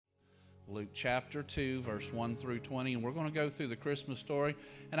Luke chapter 2, verse 1 through 20, and we're going to go through the Christmas story.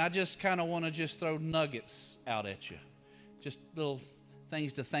 And I just kind of want to just throw nuggets out at you, just little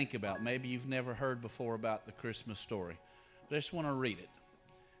things to think about. Maybe you've never heard before about the Christmas story, but I just want to read it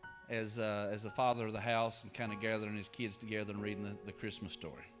as the father of the house and kind of gathering his kids together and reading the Christmas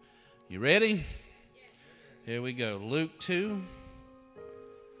story. You ready? Here we go. Luke 2,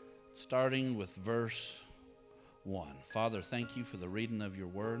 starting with verse 1. Father, thank you for the reading of your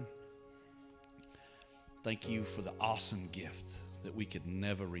word. Thank you for the awesome gift that we could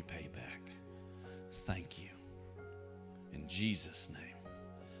never repay back. Thank you. In Jesus' name,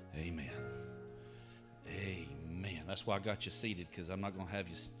 amen. Amen. That's why I got you seated, because I'm not going to have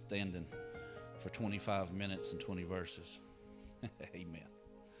you standing for 25 minutes and 20 verses. Amen.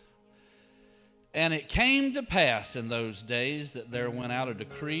 And it came to pass in those days that there went out a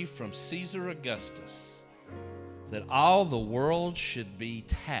decree from Caesar Augustus that all the world should be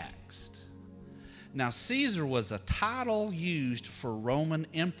taxed. Now, Caesar was a title used for Roman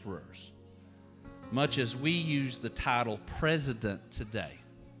emperors, much as we use the title president today.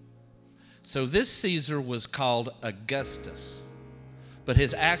 So this Caesar was called Augustus, but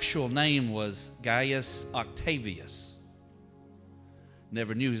his actual name was Gaius Octavius.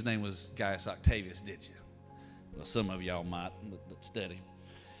 Never knew his name was Gaius Octavius, did you? Well, some of y'all might that study.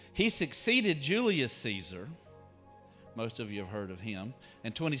 He succeeded Julius Caesar. Most of you have heard of him.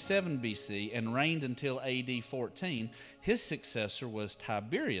 In 27 BC and reigned until AD 14. His successor was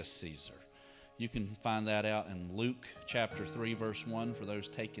Tiberius Caesar. You can find that out in Luke chapter 3, verse 1 for those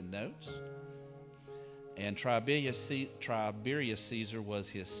taking notes. And Tiberius Caesar was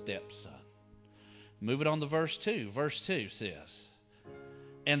his stepson. Moving on to verse 2. Verse 2 says,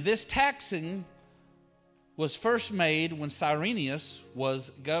 and this taxing was first made when Cyrenius was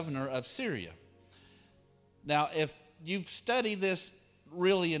governor of Syria. Now, if you've studied this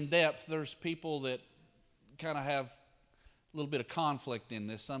really in depth, there's people that kind of have a little bit of conflict in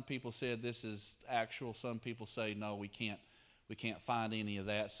this. Some people said this is actual. Some people say, no, we can't find any of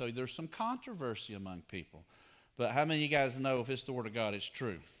that. So there's some controversy among people. But how many of you guys know if it's the Word of God, it's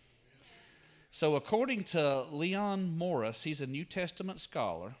true? So according to Leon Morris, he's a New Testament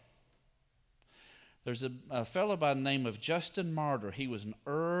scholar. There's a fellow by the name of Justin Martyr. He was an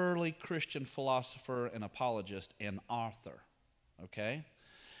early Christian philosopher and apologist and author, okay?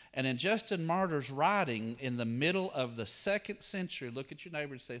 And in Justin Martyr's writing in the middle of the 2nd century, look at your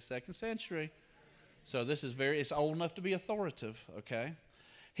neighbor and say 2nd century. So this is it's old enough to be authoritative, okay?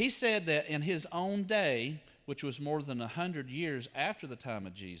 He said that in his own day, which was more than 100 years after the time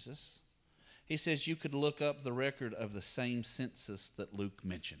of Jesus, he says you could look up the record of the same census that Luke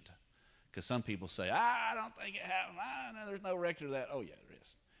mentioned. Because some people say, I don't think it happened. No, there's no record of that. Oh, yeah, there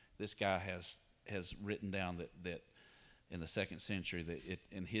is. This guy has written down that in the 2nd century, that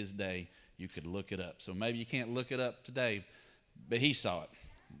in his day, you could look it up. So maybe you can't look it up today, but he saw it.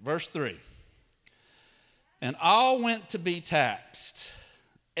 Verse 3. And all went to be taxed,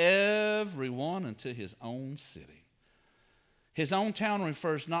 every one unto his own city. His own town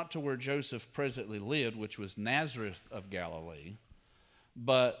refers not to where Joseph presently lived, which was Nazareth of Galilee,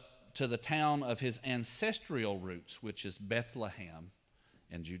 but to the town of his ancestral roots, which is Bethlehem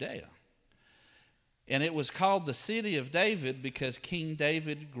in Judea. And it was called the city of David because King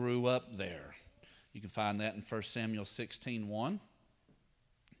David grew up there. You can find that in 1 Samuel 16:1.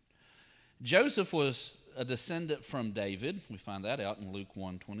 Joseph was a descendant from David. We find that out in Luke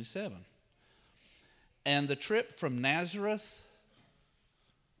 1:27. And the trip from Nazareth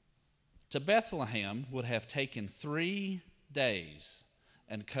to Bethlehem would have taken 3 days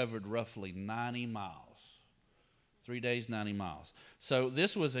and covered roughly 90 miles. 3 days, 90 miles. So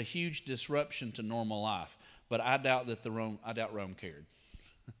this was a huge disruption to normal life. But I doubt Rome cared.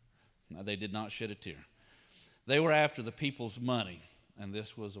 No, they did not shed a tear. They were after the people's money, and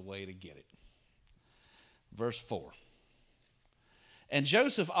this was a way to get it. Verse 4. And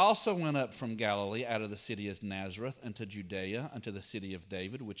Joseph also went up from Galilee out of the city of Nazareth unto Judea, unto the city of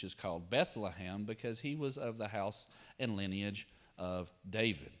David, which is called Bethlehem, because he was of the house and lineage of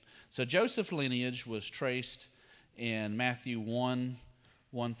David. So Joseph's lineage was traced in Matthew 1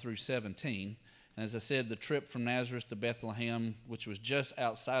 through 17. And as I said, the trip from Nazareth to Bethlehem, which was just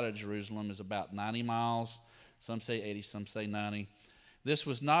outside of Jerusalem, is about 90 miles. Some say 80, some say 90. This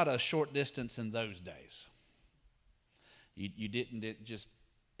was not a short distance in those days. You didn't just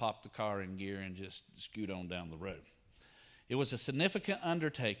pop the car in gear and just scoot on down the road. It was a significant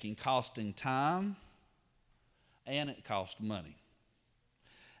undertaking, costing time, and it cost money.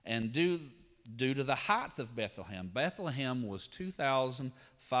 And due to the height of Bethlehem, Bethlehem was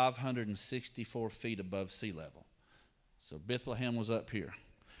 2,564 feet above sea level. So Bethlehem was up here.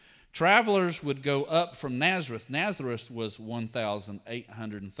 Travelers would go up from Nazareth. Nazareth was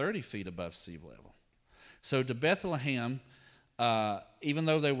 1,830 feet above sea level. So to Bethlehem, even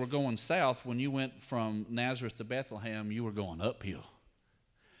though they were going south, when you went from Nazareth to Bethlehem, you were going uphill.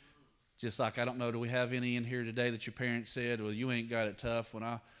 Just like, I don't know, do we have any in here today that your parents said, well, you ain't got it tough. When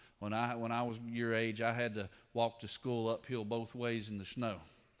I was your age, I had to walk to school uphill both ways in the snow.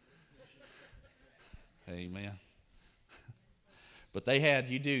 Amen. But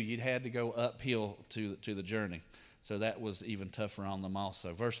you'd had to go uphill to the journey. So that was even tougher on them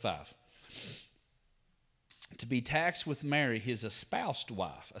also. Verse 5. To be taxed with Mary, his espoused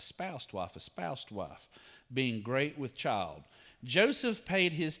wife, being great with child. Joseph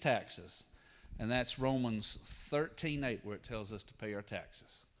paid his taxes. And that's Romans 13:8, where it tells us to pay our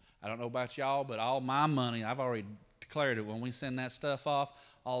taxes. I don't know about y'all, but all my money, I've already declared it. When we send that stuff off,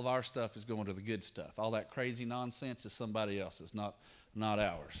 all of our stuff is going to the good stuff. All that crazy nonsense is somebody else's, not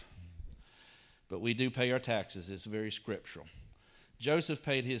ours. But we do pay our taxes. It's very scriptural. Joseph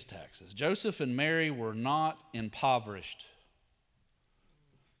paid his taxes. Joseph and Mary were not impoverished.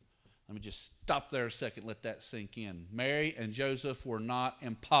 Let me just stop there a second, let that sink in. Mary and Joseph were not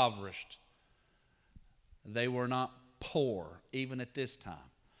impoverished. They were not poor, even at this time.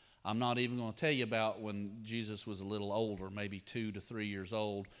 I'm not even going to tell you about when Jesus was a little older, maybe 2 to 3 years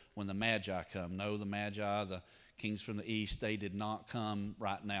old, when the Magi come. No, the Magi, the kings from the east, they did not come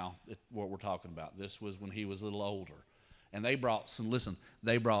right now, what we're talking about. This was when he was a little older. And they brought some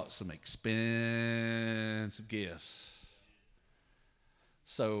expensive gifts.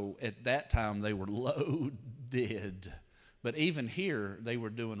 So at that time, they were loaded. But even here, they were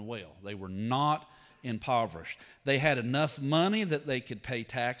doing well. They were not impoverished. They had enough money that they could pay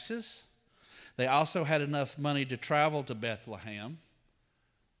taxes. They also had enough money to travel to Bethlehem.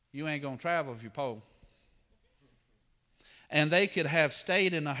 You ain't going to travel if you're poor. And they could have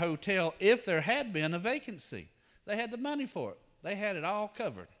stayed in a hotel if there had been a vacancy. They had the money for it. They had it all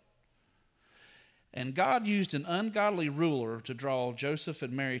covered. And God used an ungodly ruler to draw Joseph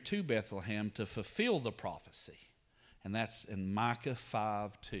and Mary to Bethlehem to fulfill the prophecy. And that's in Micah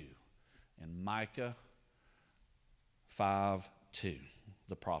 5:2. In Micah 5:2,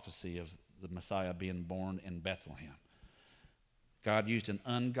 the prophecy of the Messiah being born in Bethlehem. God used an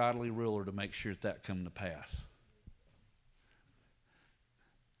ungodly ruler to make sure that come to pass.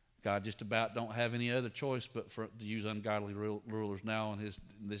 God just about don't have any other choice but to use ungodly rulers now in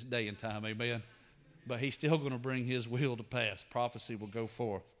this day and time, amen? But he's still going to bring his will to pass. Prophecy will go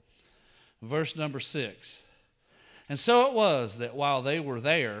forth. Verse number 6. And so it was that while they were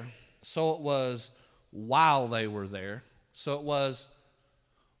there, so it was while they were there, so it was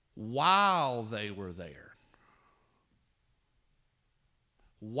while they were there.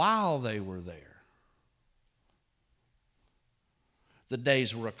 While they were there. The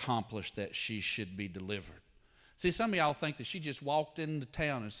days were accomplished that she should be delivered. See, some of y'all think that she just walked into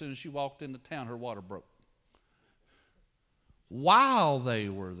town. As soon as she walked into town, her water broke. While they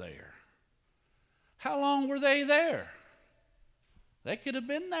were there. How long were they there? They could have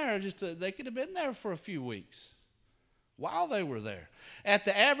been there they could have been there for a few weeks. While they were there. At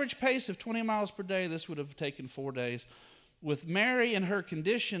the average pace of 20 miles per day, this would have taken 4 days. With Mary in her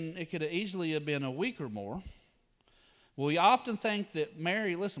condition, it could have easily have been a week or more. Well, we often think that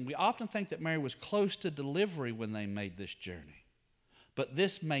Mary was close to delivery when they made this journey. But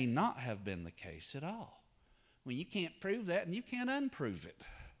this may not have been the case at all. Well, you can't prove that and you can't unprove it.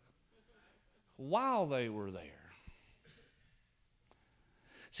 While they were there.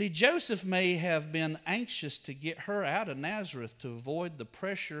 See, Joseph may have been anxious to get her out of Nazareth to avoid the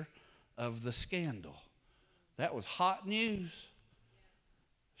pressure of the scandal. That was hot news.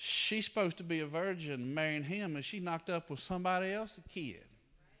 She's supposed to be a virgin marrying him, and she knocked up with somebody else, a kid.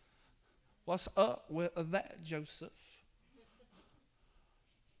 What's up with that, Joseph?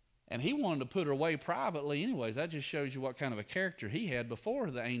 And he wanted to put her away privately anyways. That just shows you what kind of a character he had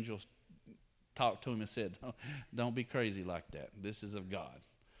before the angels talked to him and said, don't be crazy like that. This is of God.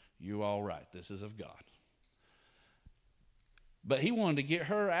 You're all right. This is of God. But he wanted to get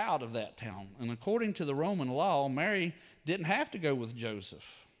her out of that town. And according to the Roman law, Mary didn't have to go with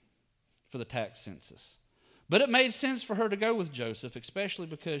Joseph for the tax census. But it made sense for her to go with Joseph, especially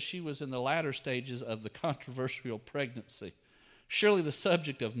because she was in the latter stages of the controversial pregnancy. Surely the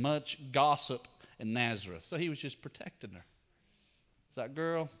subject of much gossip in Nazareth. So he was just protecting her. It's like,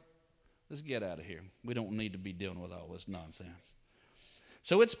 girl, let's get out of here. We don't need to be dealing with all this nonsense.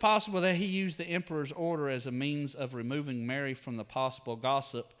 So it's possible that he used the emperor's order as a means of removing Mary from the possible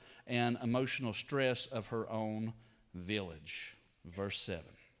gossip and emotional stress of her own village. Verse 7.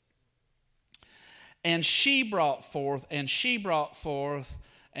 And she brought forth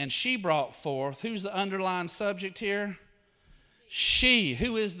And she brought forth, who's the underlying subject here? She.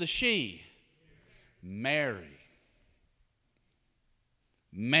 Who is the she? Mary.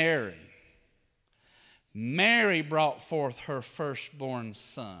 Mary. Mary brought forth her firstborn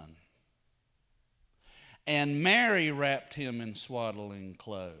son. And Mary wrapped him in swaddling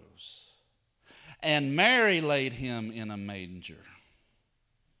clothes. And Mary laid him in a manger,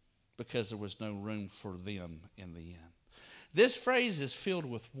 because there was no room for them in the inn. This phrase is filled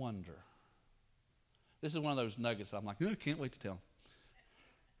with wonder. This is one of those nuggets I'm like, I can't wait to tell.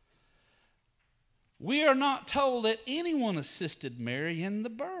 We are not told that anyone assisted Mary in the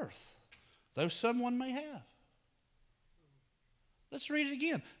birth, though someone may have. Let's read it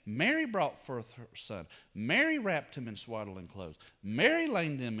again. Mary brought forth her son. Mary wrapped him in swaddling clothes. Mary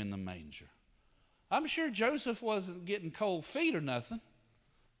laid him in the manger. I'm sure Joseph wasn't getting cold feet or nothing.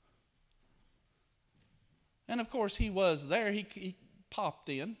 And of course he was there. He popped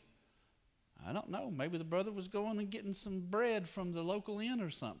in. I don't know. Maybe the brother was going and getting some bread from the local inn or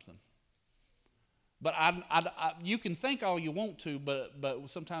something. But you can think all you want to, but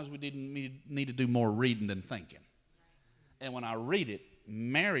sometimes we need to do more reading than thinking. And when I read it,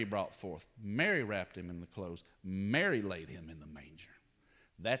 Mary brought forth. Mary wrapped him in the clothes. Mary laid him in the manger.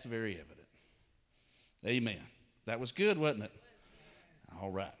 That's very evident. Amen. That was good, wasn't it? All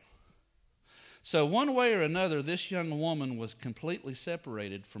right. So one way or another, this young woman was completely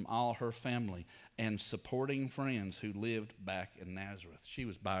separated from all her family and supporting friends who lived back in Nazareth. She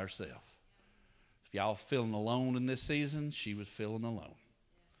was by herself. If y'all feeling alone in this season, she was feeling alone.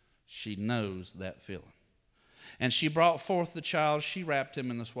 She knows that feeling. And she brought forth the child. She wrapped him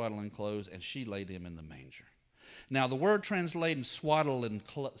in the swaddling clothes, and she laid him in the manger. Now, the word translated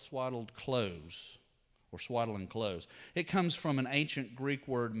swaddled clothes, or swaddling clothes, it comes from an ancient Greek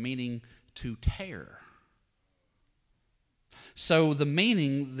word meaning to tear. So the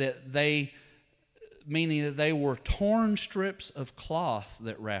meaning that they were torn strips of cloth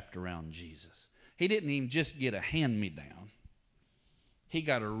that wrapped around Jesus. He didn't even just get a hand-me-down. He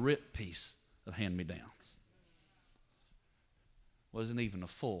got a ripped piece of hand-me-downs. Wasn't even a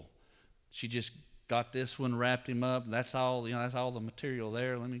full. She just got this one, wrapped him up. That's all, that's all the material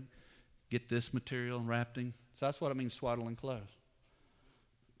there. Let me get this material and wrapped him. So that's what it means, swaddling clothes.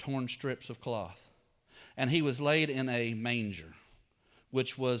 Torn strips of cloth. And he was laid in a manger,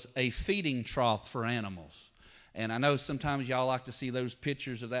 which was a feeding trough for animals. And I know sometimes y'all like to see those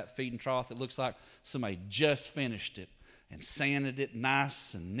pictures of that feeding trough. It looks like somebody just finished it and sanded it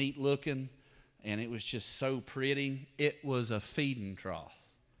nice and neat looking. And it was just so pretty. It was a feeding trough.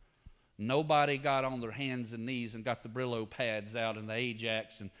 Nobody got on their hands and knees and got the Brillo pads out and the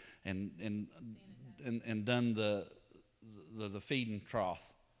Ajax and done the feeding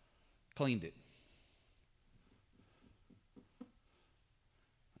trough. Cleaned it.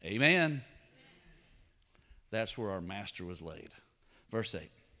 Amen. That's where our master was laid. Verse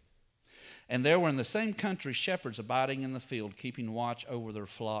 8. And there were in the same country shepherds abiding in the field, keeping watch over their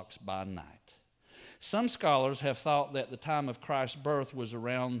flocks by night. Some scholars have thought that the time of Christ's birth was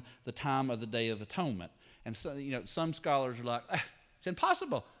around the time of the Day of Atonement. And so, some scholars are like, it's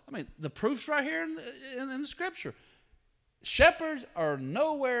impossible. I mean, the proof's right here in the Scripture. Shepherds are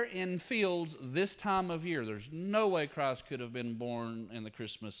nowhere in fields this time of year. There's no way Christ could have been born in the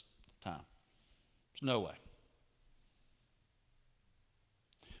Christmas time. There's no way.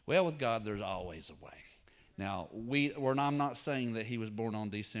 Well, with God, there's always a way. Now, I'm not saying that he was born on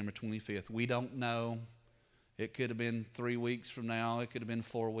December 25th. We don't know. It could have been 3 weeks from now. It could have been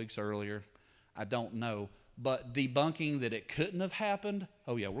 4 weeks earlier. I don't know. But debunking that it couldn't have happened,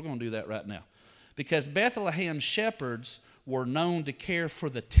 oh yeah, we're going to do that right now. Because Bethlehem shepherds were known to care for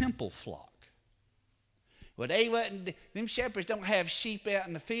the temple flock. Well, them shepherds don't have sheep out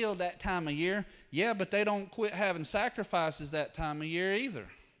in the field that time of year. Yeah, but they don't quit having sacrifices that time of year either.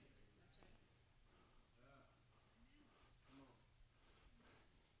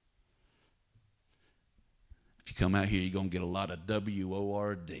 If you come out here, you're going to get a lot of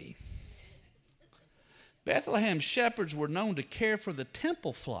W-O-R-D. Bethlehem shepherds were known to care for the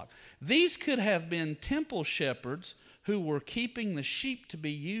temple flock. These could have been temple shepherds who were keeping the sheep to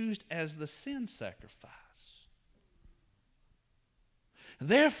be used as the sin sacrifice.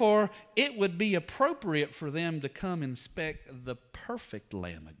 Therefore, it would be appropriate for them to come inspect the perfect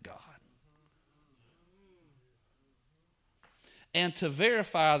Lamb of God and to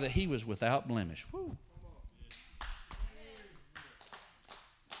verify that he was without blemish. Woo.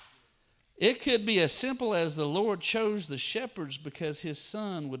 It could be as simple as the Lord chose the shepherds because his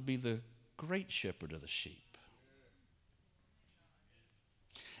son would be the great shepherd of the sheep.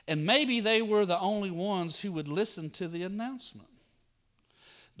 And maybe they were the only ones who would listen to the announcement.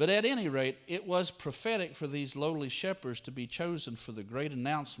 But at any rate, it was prophetic for these lowly shepherds to be chosen for the great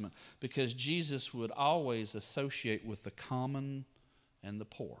announcement, because Jesus would always associate with the common and the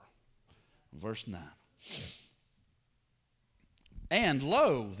poor. Verse 9. And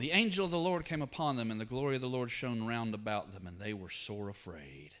lo, the angel of the Lord came upon them, and the glory of the Lord shone round about them, and they were sore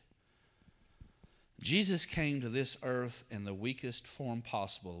afraid. Jesus came to this earth in the weakest form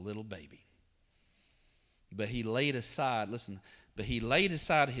possible, a little baby. But he laid aside, listen, but he laid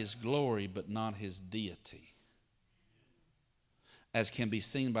aside his glory, but not his deity. As can be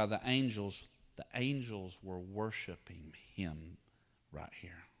seen by the angels were worshiping him right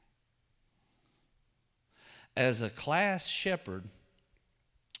here. As a class shepherd,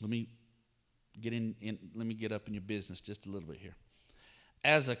 let me get up in your business just a little bit here.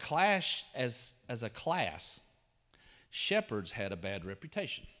 As a class, shepherds had a bad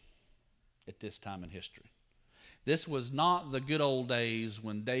reputation at this time in history. This was not the good old days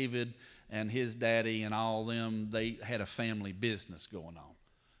when David and his daddy and all them, they had a family business going on.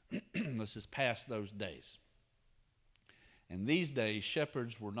 This is past those days. And these days,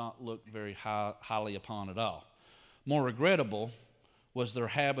 shepherds were not looked very highly upon at all. More regrettable was their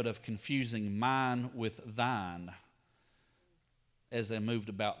habit of confusing mine with thine as they moved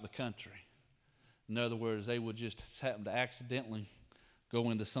about the country. In other words, they would just happen to accidentally go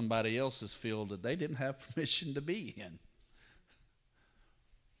into somebody else's field that they didn't have permission to be in.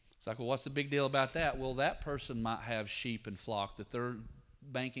 It's like, well, what's the big deal about that? Well, that person might have sheep and flock that they're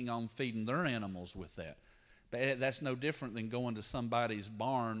banking on feeding their animals with that. But that's no different than going to somebody's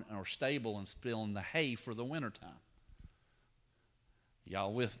barn or stable and spilling the hay for the wintertime.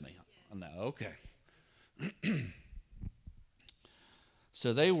 Y'all with me? No, okay.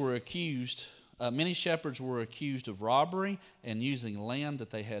 So they were accused, many shepherds were accused of robbery and using land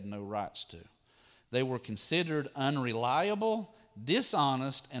that they had no rights to. They were considered unreliable,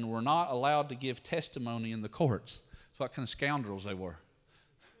 dishonest, and were not allowed to give testimony in the courts. That's what kind of scoundrels they were.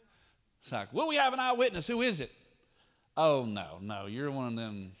 It's like, well, we have an eyewitness. Who is it? Oh, no, you're one of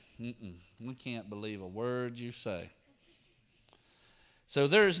them. We can't believe a word you say. So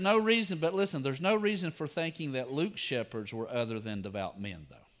there is no reason, but listen, there's no reason for thinking that Luke's shepherds were other than devout men,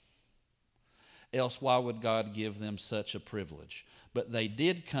 though. Else, why would God give them such a privilege? But they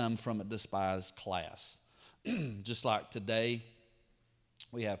did come from a despised class. Just like today,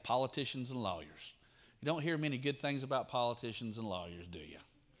 we have politicians and lawyers. You don't hear many good things about politicians and lawyers, do you?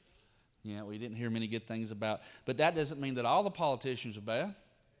 Yeah, we didn't hear many good things about, but that doesn't mean that all the politicians are bad.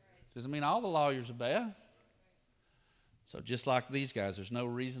 Doesn't mean all the lawyers are bad. So just like these guys, there's no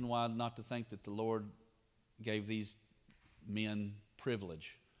reason why not to think that the Lord gave these men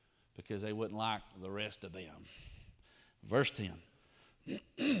privilege, because they wouldn't like the rest of them. Verse 10.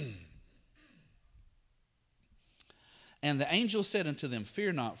 And the angel said unto them,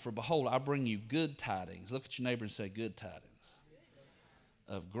 fear not, for behold, I bring you good tidings. Look at your neighbor and say, good tidings.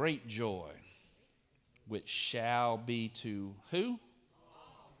 Of great joy, which shall be to who?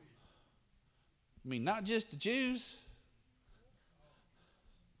 I mean, not just the Jews.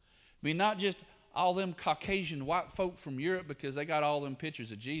 I mean, not just all them Caucasian white folk from Europe, because they got all them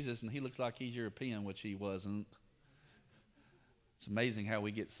pictures of Jesus and he looks like he's European, which he wasn't. It's amazing how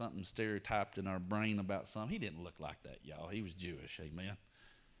we get something stereotyped in our brain about something. He didn't look like that, y'all. He was Jewish. Amen.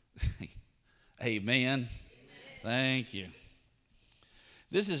 Amen. Thank you.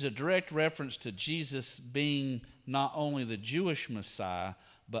 This is a direct reference to Jesus being not only the Jewish Messiah,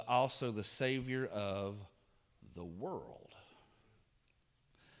 but also the Savior of the world.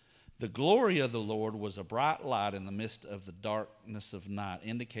 The glory of the Lord was a bright light in the midst of the darkness of night,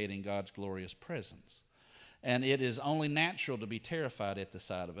 indicating God's glorious presence. And it is only natural to be terrified at the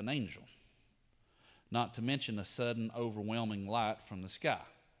sight of an angel, not to mention a sudden overwhelming light from the sky.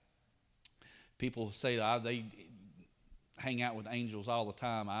 People say they hang out with angels all the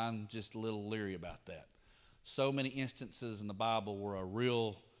time. I'm just a little leery about that. So many instances in the Bible where a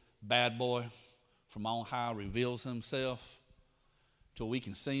real bad boy from on high reveals himself till we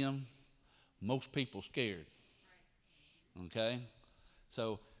can see him. Most people scared. Okay?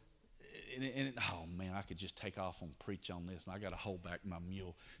 So, oh man, I could just take off and preach on this, and I got to hold back my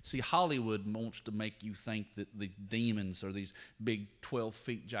mule. See, Hollywood wants to make you think that the demons are these big 12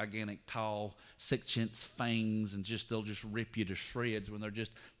 feet gigantic, tall, 6-inch fangs, and they'll just rip you to shreds when they're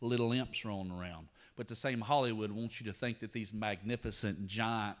just little imps rolling around. But the same Hollywood wants you to think that these magnificent,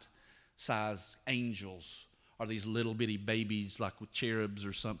 giant-sized angels are these little bitty babies like with cherubs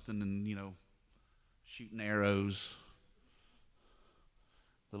or something, and, shooting arrows.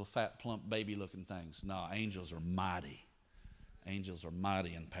 Little fat, plump, baby-looking things. No, angels are mighty. Angels are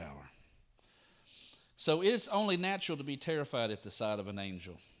mighty in power. So it is only natural to be terrified at the sight of an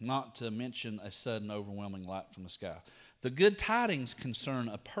angel, not to mention a sudden overwhelming light from the sky. The good tidings concern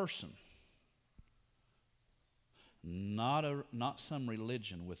a person, not some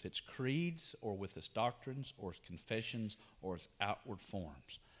religion with its creeds or with its doctrines or its confessions or its outward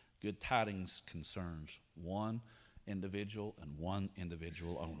forms. Good tidings concerns one individual and one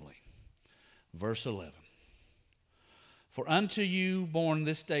individual only. Verse 11. For unto you born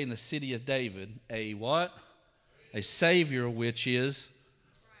this day in the city of David a what? A Savior, which is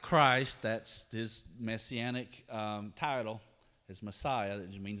Christ. That's his messianic title, his Messiah.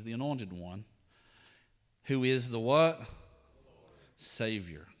 That means the anointed one. Who is the what?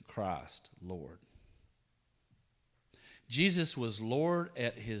 Savior, Christ, Lord. Jesus was Lord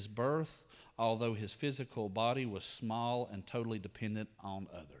at his birth, although his physical body was small and totally dependent on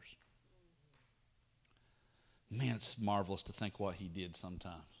others. Man, it's marvelous to think what he did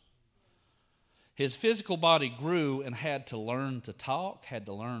sometimes. His physical body grew and had to learn to talk, had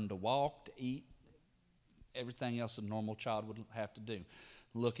to learn to walk, to eat, everything else a normal child would have to do.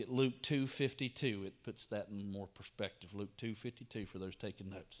 Look at Luke 2:52. It puts that in more perspective. Luke 2:52 for those taking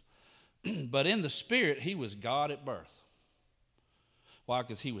notes. But in the Spirit, he was God at birth. Why?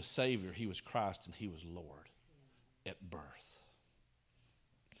 Because he was Savior, he was Christ, and he was Lord at birth.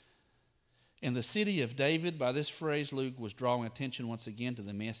 In the city of David, by this phrase, Luke was drawing attention once again to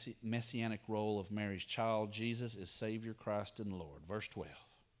the messianic role of Mary's child. Jesus is Savior, Christ, and Lord. Verse 12.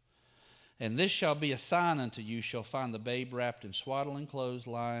 And this shall be a sign unto you, shall find the babe wrapped in swaddling clothes,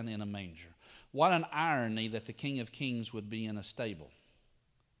 lying in a manger. What an irony that the King of Kings would be in a stable.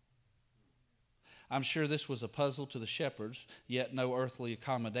 I'm sure this was a puzzle to the shepherds, yet no earthly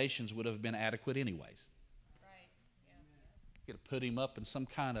accommodations would have been adequate anyways. Right. Yeah. You could have put him up in some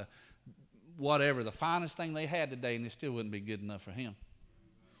kind of whatever, the finest thing they had today, and it still wouldn't be good enough for him.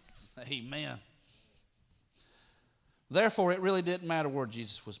 Amen. Therefore, it really didn't matter where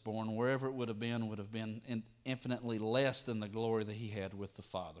Jesus was born. Wherever it would have been infinitely less than the glory that he had with the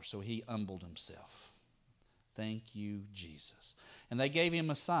Father. So he humbled himself. Thank you, Jesus. And they gave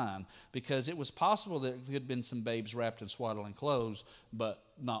him a sign, because it was possible that there had been some babes wrapped in swaddling clothes, but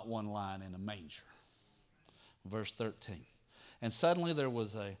not one lying in a manger. Verse 13. And suddenly there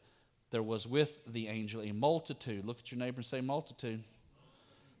was with the angel a multitude. Look at your neighbor and say multitude.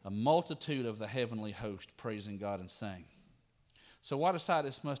 A multitude of the heavenly host praising God and saying. So what a sight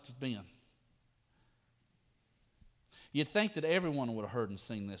this must have been. You'd think that everyone would have heard and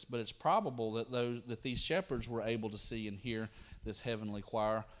seen this, but it's probable that these shepherds were able to see and hear this heavenly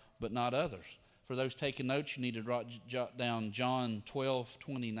choir, but not others. For those taking notes, you need to jot down John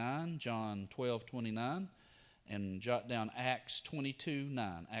 12:29, John 12:29, and jot down Acts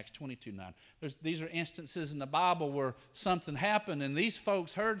 22:9. Acts 22:9. These are instances in the Bible where something happened, and these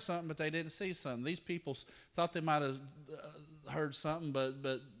folks heard something, but they didn't see something. These people thought they might have heard something, but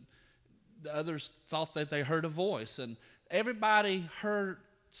the others thought that they heard a voice, and everybody heard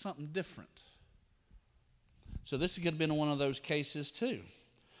something different. So this could have been one of those cases too,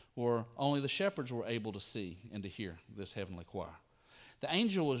 where only the shepherds were able to see and to hear this heavenly choir. The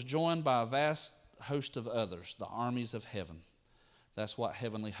angel was joined by a vast host of others, the armies of heaven. That's what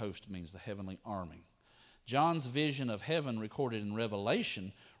heavenly host means, the heavenly army. John's vision of heaven recorded in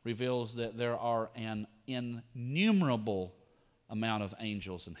Revelation reveals that there are an innumerable amount of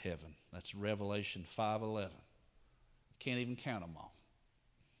angels in heaven. That's Revelation 5:11. Can't even count them all.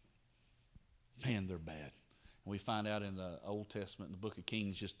 Man, they're bad. And we find out in the Old Testament, in the book of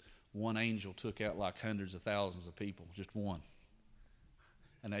Kings, just one angel took out like hundreds of thousands of people, just one.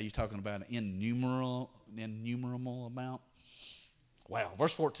 And now you're talking about an innumerable amount. Wow.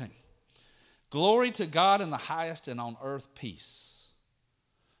 Verse 14. Glory to God in the highest, and on earth peace,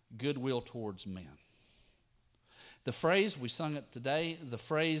 goodwill towards men. The phrase, we sung it today, the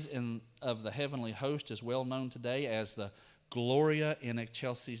phrase of the heavenly host is well known today as the Gloria in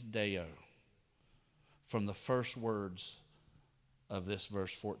excelsis Deo, from the first words of this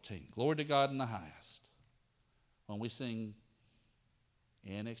verse 14. Glory to God in the highest. When we sing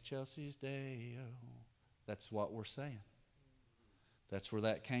in excelsis Deo, that's what we're saying. That's where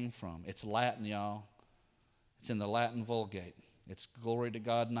that came from. It's Latin, y'all. It's in the Latin Vulgate. It's glory to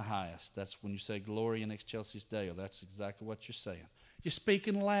God in the highest. That's when you say glory in excelsis Deo. That's exactly what you're saying. You're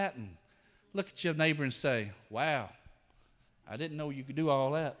speaking Latin. Look at your neighbor and say, wow, I didn't know you could do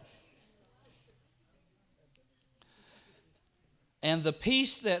all that. And the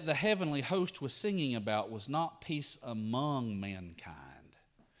peace that the heavenly host was singing about was not peace among mankind.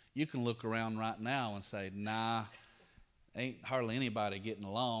 You can look around right now and say, nah, ain't hardly anybody getting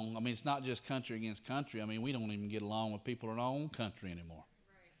along. It's not just country against country. We don't even get along with people in our own country anymore.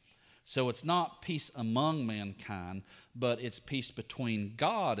 Right. So it's not peace among mankind, but it's peace between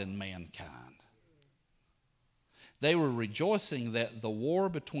God and mankind. They were rejoicing that the war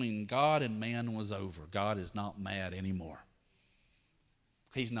between God and man was over. God is not mad anymore.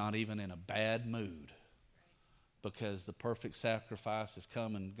 He's not even in a bad mood, because the perfect sacrifice has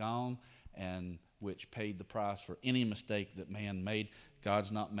come and gone, and which paid the price for any mistake that man made.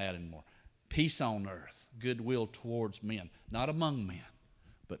 God's not mad anymore. Peace on earth, goodwill towards men, not among men,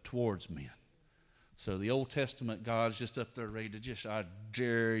 but towards men. So the Old Testament God's just up there ready to I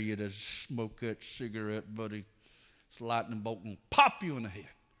dare you to smoke that cigarette, buddy. It's a lightning bolt and pop you in the head.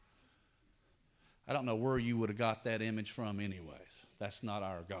 I don't know where you would have got that image from anyways. That's not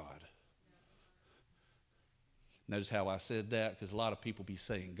our God. Notice how I said that, because a lot of people be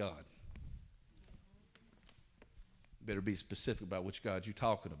saying God. Better be specific about which God you're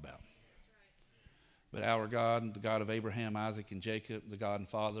talking about. But our God, the God of Abraham, Isaac, and Jacob, the God and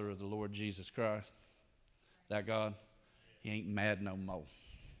Father of the Lord Jesus Christ, that God, He ain't mad no more.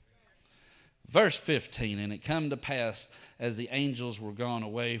 Verse 15, and it come to pass, as the angels were gone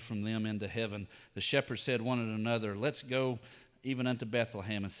away from them into heaven, the shepherds said one to another, let's go even unto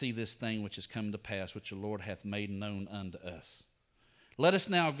Bethlehem, and see this thing which is come to pass, which the Lord hath made known unto us. Let us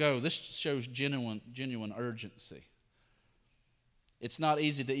now go. This shows genuine urgency. It's not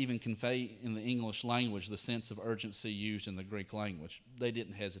easy to even convey in the English language the sense of urgency used in the Greek language. They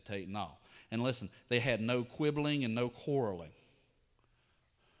didn't hesitate at all. And listen, they had no quibbling and no quarreling.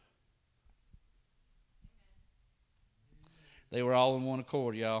 They were all in one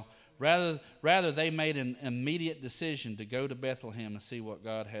accord, y'all. Rather, they made an immediate decision to go to Bethlehem and see what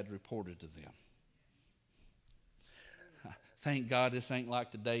God had reported to them. Thank God this ain't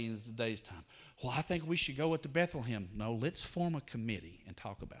like today's time. Well, I think we should go to Bethlehem. No, let's form a committee and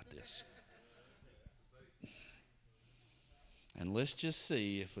talk about this. And let's just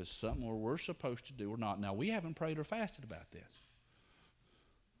see if it's something we're supposed to do or not. Now, we haven't prayed or fasted about this.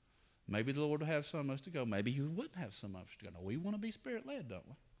 Maybe the Lord will have some of us to go. Maybe He wouldn't have some of us to go. No, we want to be Spirit-led, don't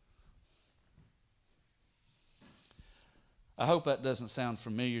we? I hope that doesn't sound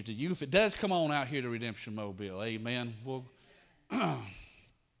familiar to you. If it does, come on out here to Redemption Mobile. Amen. Well,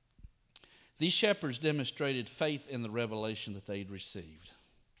 these shepherds demonstrated faith in the revelation that they'd received.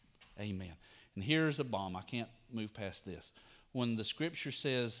 Amen. And here's a bomb. I can't move past this. When the Scripture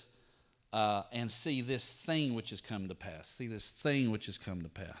says, and see this thing which has come to pass. See this thing which has come to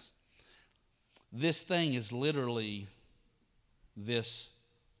pass. This thing is literally this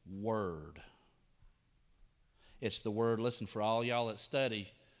word. It's the word, listen, for all y'all that study,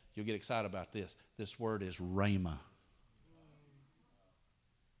 you'll get excited about this. This word is rhema.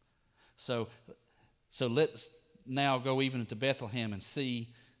 So let's now go even to Bethlehem and see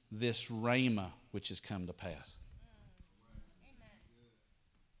this rhema which has come to pass.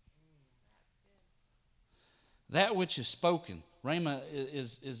 That which is spoken. Rhema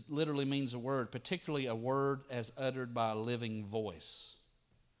is literally means a word, particularly a word as uttered by a living voice.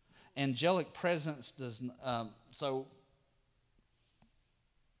 Angelic presence does so.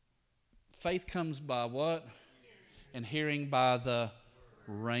 Faith comes by what? And hearing by the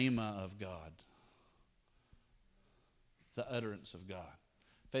rhema of God, the utterance of God.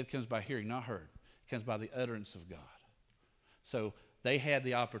 Faith comes by hearing, not heard. It comes by the utterance of God. So they had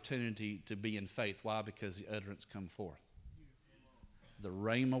the opportunity to be in faith. Why? Because the utterance come forth. The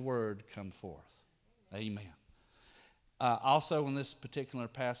rhema word come forth. Amen. Also in this particular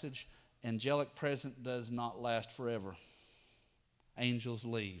passage, angelic presence does not last forever. Angels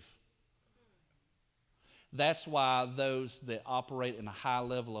leave. That's why those that operate in a high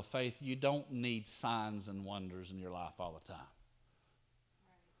level of faith, you don't need signs and wonders in your life all the time.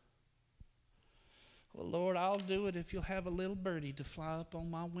 Well, Lord, I'll do it if you'll have a little birdie to fly up on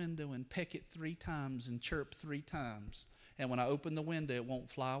my window and peck it 3 times and chirp 3 times. And when I open the window, it won't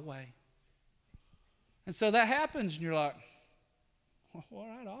fly away. And so that happens, and you're like, well, all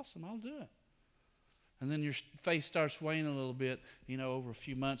right, awesome, I'll do it. And then your faith starts waning a little bit, over a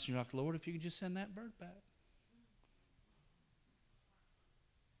few months, and you're like, Lord, if you could just send that bird back.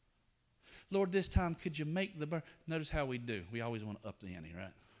 Lord, this time, could you make the bird? Notice how we do. We always want to up the ante,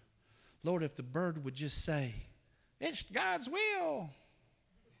 right? Lord, if the bird would just say, it's God's will.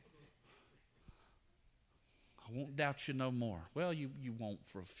 I won't doubt you no more. Well, you won't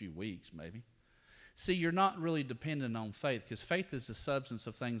for a few weeks, maybe. See, you're not really dependent on faith, because faith is the substance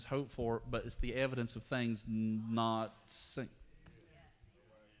of things hoped for, but it's the evidence of things not seen.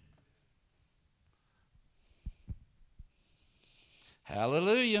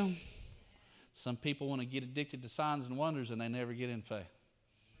 Hallelujah. Some people want to get addicted to signs and wonders, and they never get in faith.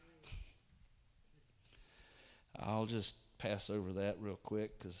 I'll just pass over that real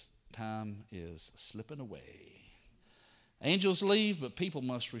quick, because Time is slipping away. Angels leave, but people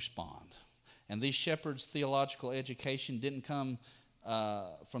must respond. And these shepherds' theological education didn't come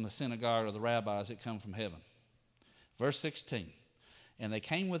from the synagogue or the rabbis. It come from heaven. Verse 16. And they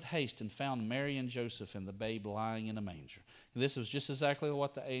came with haste and found Mary and Joseph and the babe lying in a manger. And this was just exactly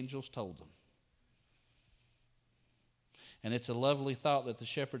what the angels told them. And it's a lovely thought that the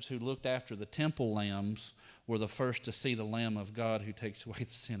shepherds who looked after the temple lambs were the first to see the Lamb of God who takes away the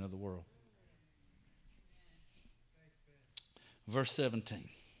sin of the world. Verse 17.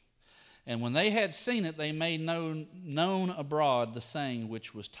 And when they had seen it, they made known abroad the saying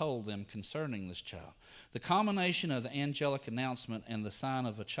which was told them concerning this child. The combination of the angelic announcement and the sign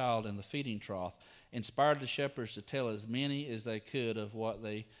of a child in the feeding trough inspired the shepherds to tell as many as they could of what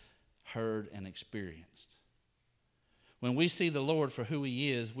they heard and experienced. When we see the Lord for who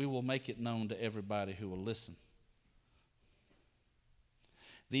He is, we will make it known to everybody who will listen.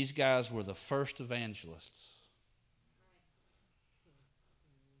 These guys were the first evangelists.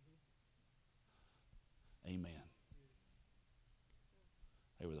 Amen.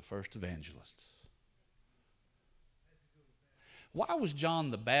 They were the first evangelists. Why was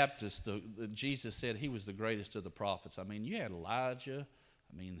John the Baptist, Jesus said he was the greatest of the prophets? I mean, you had Elijah.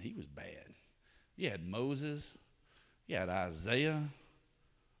 I mean, he was bad. You had Moses. You had Isaiah.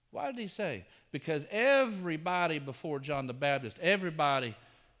 Why did he say? Because everybody before John the Baptist, everybody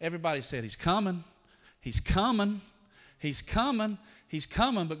said, he's coming. He's coming. He's coming. He's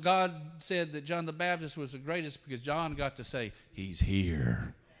coming. But God said that John the Baptist was the greatest because John got to say, he's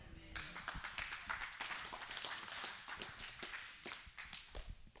here.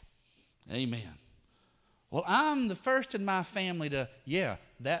 Amen. Well, I'm the first in my family to, yeah,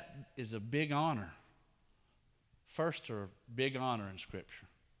 that is a big honor. Firsts are big honor in Scripture.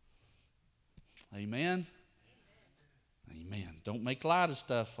 Amen? Amen. Don't make light of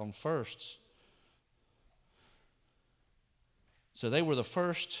stuff on firsts. So they were the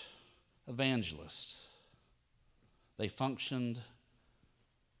first evangelists. They functioned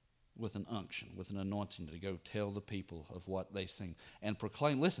with an unction, with an anointing to go tell the people of what they sing and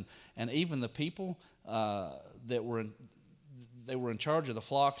proclaim. Listen, and even the people that were in charge of the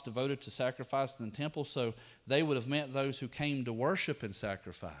flocks devoted to sacrifice in the temple, so they would have met those who came to worship and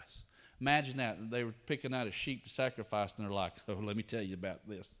sacrifice. Imagine that. They were picking out a sheep to sacrifice, and they're like, oh, let me tell you about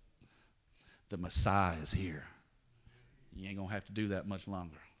this. The Messiah is here. You ain't going to have to do that much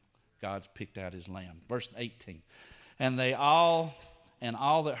longer. God's picked out His lamb. Verse 18. And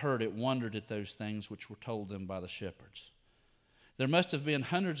all that heard it wondered at those things which were told them by the shepherds. There must have been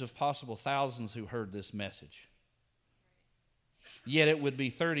hundreds of possible thousands who heard this message. Yet it would be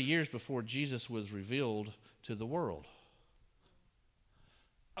 30 years before Jesus was revealed to the world.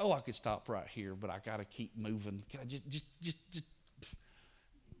 Oh, I could stop right here, but I got to keep moving. Can I just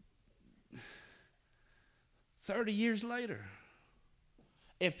 30 years later.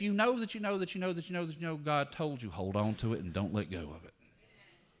 If you know that you know that you know that you know that you know God told you, hold on to it and don't let go of it.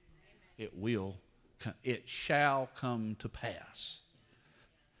 It will, it shall come to pass.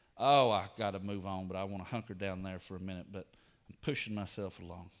 Oh, I got to move on, but I want to hunker down there for a minute, but I'm pushing myself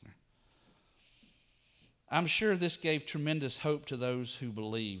along. I'm sure this gave tremendous hope to those who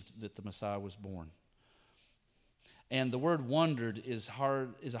believed that the Messiah was born. And the word wondered is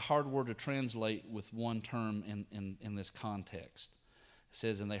a hard word to translate with one term in this context. It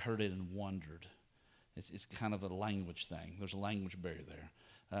says, and they heard it and wondered. It's kind of a language thing. There's a language barrier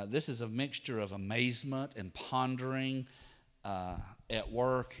there. This is a mixture of amazement and pondering at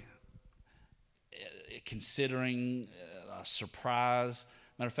work, considering surprise.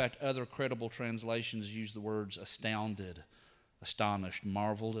 Matter of fact, other credible translations use the words astounded, astonished,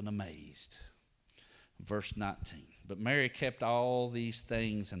 marveled, and amazed. Verse 19. But Mary kept all these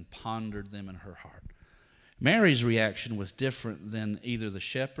things and pondered them in her heart. Mary's reaction was different than either the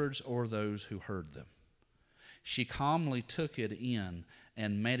shepherds or those who heard them. She calmly took it in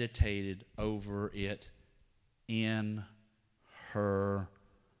and meditated over it in her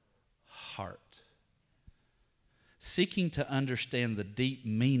heart, seeking to understand the deep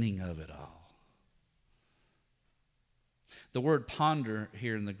meaning of it all. The word ponder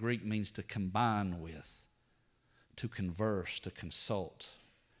here in the Greek means to combine with, to converse, to consult,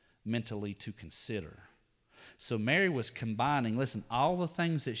 mentally to consider. So Mary was combining, listen, all the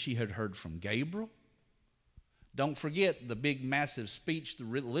things that she had heard from Gabriel. Don't forget the big, massive speech that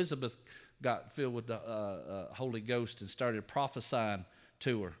Elizabeth got filled with the Holy Ghost and started prophesying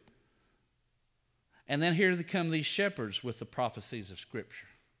to her. And then here come these shepherds with the prophecies of Scripture.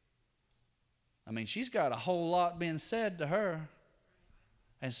 I mean, she's got a whole lot being said to her.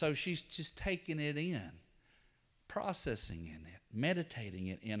 And so she's just taking it in, processing in it, meditating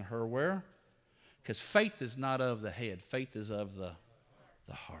it in her where? Because faith is not of the head. Faith is of the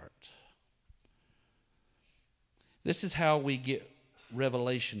heart. This is how we get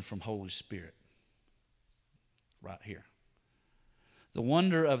revelation from Holy Spirit. Right here. The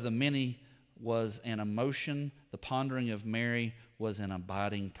wonder of the many was an emotion. The pondering of Mary was an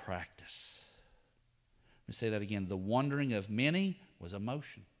abiding practice. Let me say that again. The wondering of many was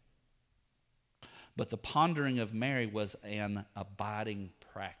emotion. But the pondering of Mary was an abiding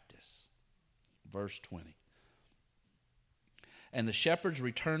practice. Verse 20. And the shepherds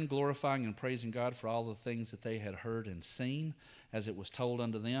returned, glorifying and praising God for all the things that they had heard and seen, as it was told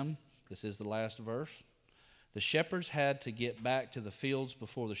unto them. This is the last verse. The shepherds had to get back to the fields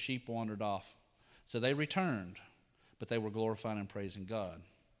before the sheep wandered off. So they returned, but they were glorifying and praising God.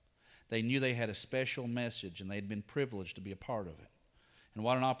 They knew they had a special message, and they'd been privileged to be a part of it. And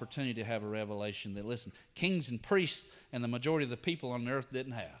what an opportunity to have a revelation that, listen, kings and priests and the majority of the people on the earth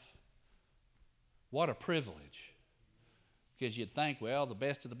didn't have. What a privilege. Because you'd think, well, the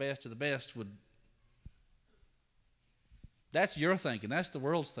best of the best of the best would... That's your thinking. That's the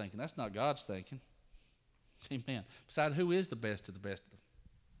world's thinking. That's not God's thinking. Amen. Besides, who is the best of the best?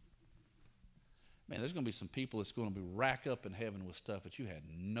 Man, there's going to be some people that's going to be racked up in heaven with stuff that you had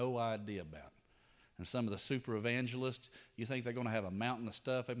no idea about. And some of the super evangelists, you think they're going to have a mountain of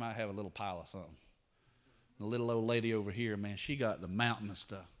stuff. They might have a little pile of something. The little old lady over here, man, she got the mountain of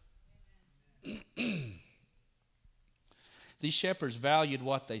stuff. These shepherds valued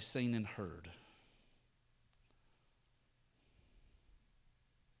what they seen and heard.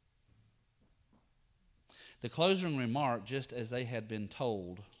 The closing remark, just as they had been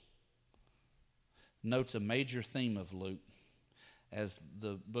told, notes a major theme of Luke. As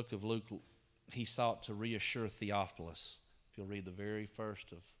the book of Luke, he sought to reassure Theophilus. If you'll read the very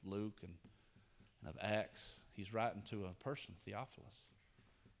first of Luke and of Acts, he's writing to a person, Theophilus.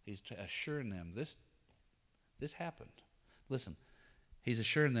 He's assuring them this happened. Listen, he's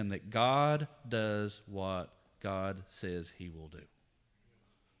assuring them that God does what God says he will do.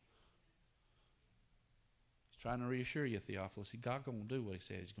 He's trying to reassure you, Theophilus. God's going to do what he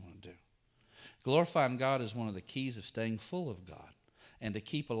says he's going to do. Glorifying God is one of the keys of staying full of God and to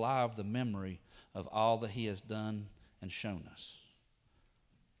keep alive the memory of all that he has done and shown us.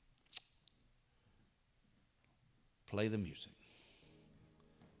 Play the music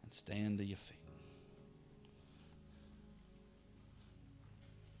and stand to your feet.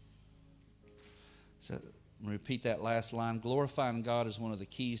 So repeat that last line. Glorifying God is one of the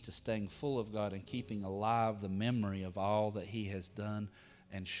keys to staying full of God and keeping alive the memory of all that he has done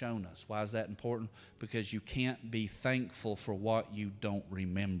and shown us. Why is that important? Because you can't be thankful for what you don't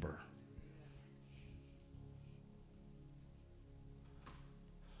remember.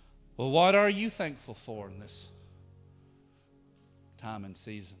 Well, what are you thankful for in this time and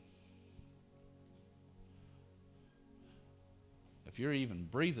season? If you're even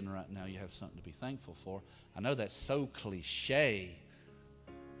breathing right now, you have something to be thankful for. I know that's so cliche.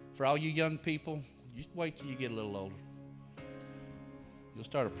 For all you young people, just wait till you get a little older. You'll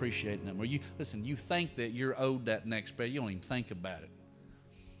start appreciating that more. You think that you're owed that next breath. You don't even think about it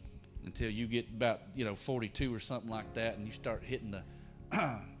until you get about 42 or something like that, and you start hitting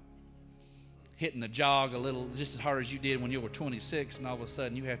the jog a little, just as hard as you did when you were 26, and all of a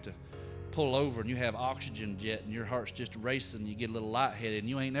sudden you have to pull over and you have oxygen jet and your heart's just racing, you get a little lightheaded, and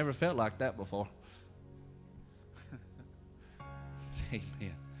you ain't never felt like that before.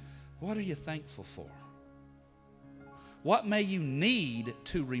 Amen. What are you thankful for? What may you need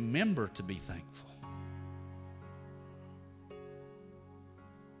to remember to be thankful?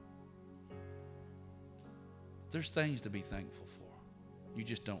 There's things to be thankful for. You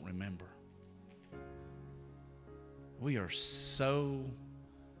just don't remember. We are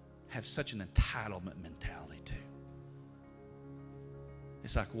have such an entitlement mentality too.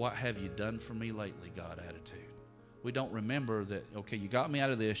 It's like, what have you done for me lately, God attitude. We don't remember that, okay, you got me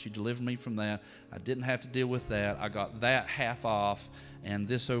out of this, you delivered me from that, I didn't have to deal with that, I got that half off, and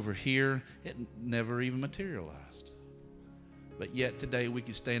this over here, it never even materialized. But yet today we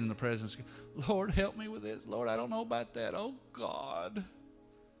can stand in the presence and go, Lord, help me with this. Lord, I don't know about that. Oh, God.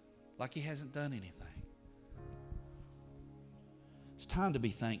 Like he hasn't done anything. It's time to be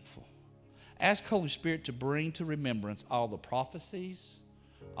thankful. Ask Holy Spirit to bring to remembrance all the prophecies,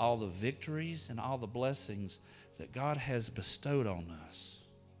 all the victories, and all the blessings that God has bestowed on us.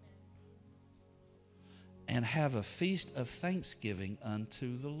 And have a feast of thanksgiving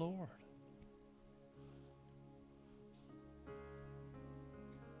unto the Lord.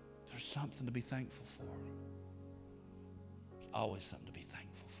 There's something to be thankful for. There's always something to be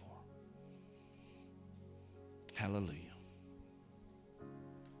thankful for. Hallelujah.